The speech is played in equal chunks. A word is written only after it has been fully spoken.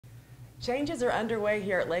Changes are underway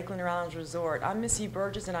here at Lake Lanier Islands Resort. I'm Missy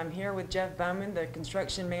Burgess and I'm here with Jeff Bowman, the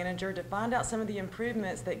construction manager, to find out some of the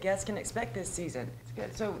improvements that guests can expect this season. It's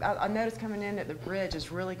good. So I noticed coming in that the bridge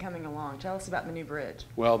is really coming along. Tell us about the new bridge.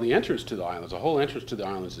 Well, the entrance to the islands, the whole entrance to the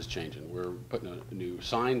islands is changing. We're putting new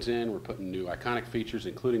signs in, we're putting new iconic features,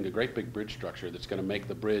 including a great big bridge structure that's going to make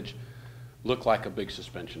the bridge look like a big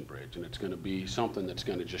suspension bridge. And it's going to be something that's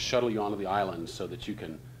going to just shuttle you onto the islands so that you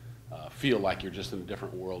can feel like you're just in a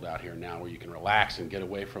different world out here now, where you can relax and get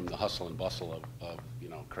away from the hustle and bustle of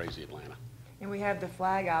crazy Atlanta. And we have the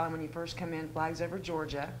flag island when you first come in, flags over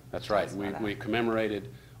Georgia. That's right. We commemorated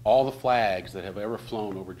all the flags that have ever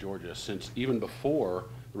flown over Georgia since even before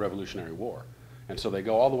the Revolutionary War. And so they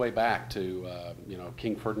go all the way back to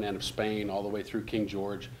King Ferdinand of Spain, all the way through King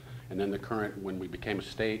George, and then the current, when we became a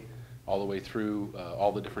state, all the way through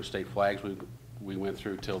all the different state flags we went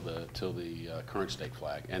through till the current state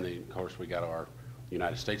flag. And then, of course, we got our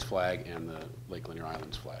United States flag and the Lake Lanier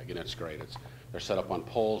Islands flag, and it's great. They're set up on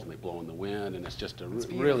poles and they blow in the wind, and it's just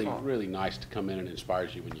really nice to come in, and it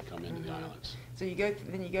inspires you when you come into the islands. So you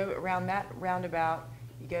go around that roundabout,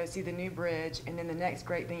 you go see the new bridge, and then the next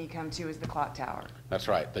great thing you come to is the clock tower. That's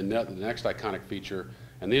right. The next iconic feature,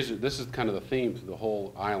 and this is kind of the theme to the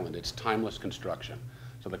whole island. It's timeless construction.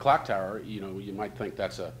 So the clock tower, you might think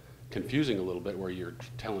that's confusing a little bit, where you're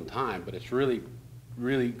telling time, but it's really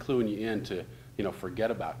cluing you in to forget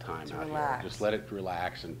about time out here. Just let it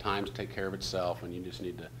relax, and times take care of itself, and you just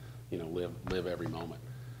need to live every moment.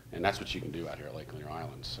 And that's what you can do out here at Lake Lanier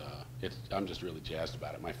Islands. I'm just really jazzed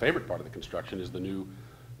about it. My favorite part of the construction is the new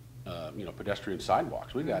pedestrian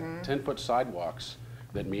sidewalks. We've got 10-foot sidewalks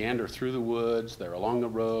that meander through the woods. They're along the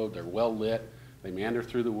road. They're well lit. They meander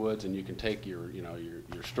through the woods, and you can take your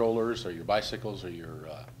strollers or your bicycles or your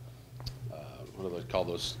what do they call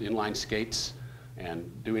those, inline skates, and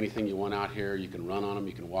do anything you want out here. You can run on them,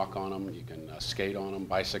 you can walk on them, you can skate on them,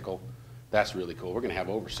 bicycle. That's really cool. We're going to have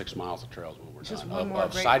over 6 miles of trails when we're done,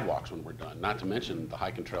 of sidewalks when we're done, not to mention the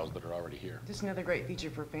hiking trails that are already here. Just another great feature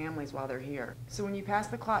for families while they're here. So when you pass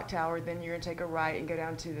the clock tower, then you're going to take a right and go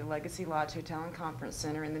down to the Legacy Lodge Hotel and Conference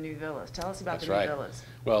Center in the new villas. Tell us about the new villas.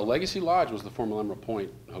 Well, Legacy Lodge was the former Emerald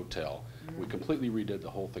Point Hotel. We completely redid the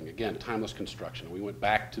whole thing. Again, timeless construction. We went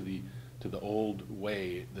back to the old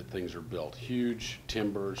way that things are built. Huge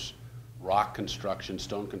timbers, rock construction,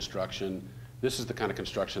 stone construction. This is the kind of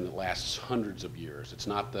construction that lasts hundreds of years. It's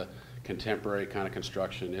not the contemporary kind of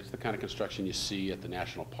construction. It's the kind of construction you see at the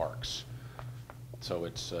national parks. So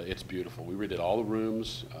it's beautiful. We redid all the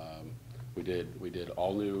rooms. We did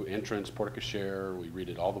all new entrance, porte-cochere. We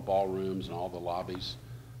redid all the ballrooms and all the lobbies.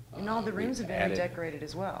 And all the rooms have been redecorated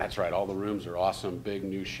as well. That's right. All the rooms are awesome. Big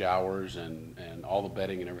new showers and all the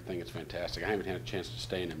bedding and everything. It's fantastic. I haven't had a chance to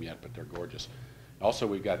stay in them yet, but they're gorgeous. Also,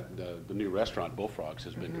 we've got the new restaurant, Bullfrogs,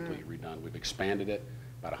 has been completely redone. We've expanded it,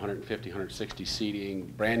 about 150, 160 seating,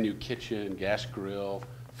 brand new kitchen, gas grill.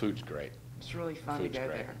 Food's great. It's really fun to go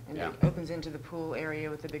there. And it opens into the pool area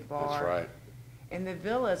with the big bar. That's right. And the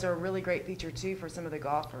villas are a really great feature, too, for some of the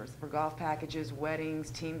golfers, for golf packages,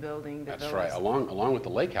 weddings, team building. That's right. Along with the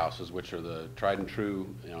lake houses, which are the tried and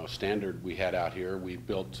true standard we had out here, we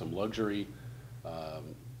built some luxury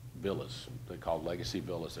villas. They're called Legacy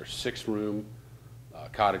Villas. They're 6-room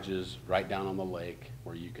cottages right down on the lake,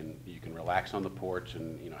 where you can relax on the porch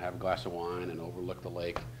and have a glass of wine and overlook the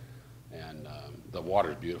lake. And the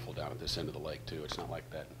water's beautiful down at this end of the lake, too. It's not like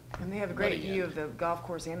that. And they have a great view of the golf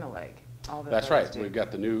course and the lake. That's right. We've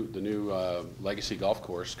got the new Legacy Golf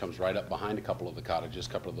Course comes right up behind a couple of the cottages, a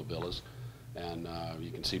couple of the villas, and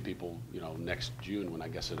you can see people. Next June, when I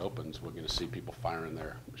guess it opens, we're going to see people firing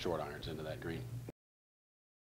their short irons into that green.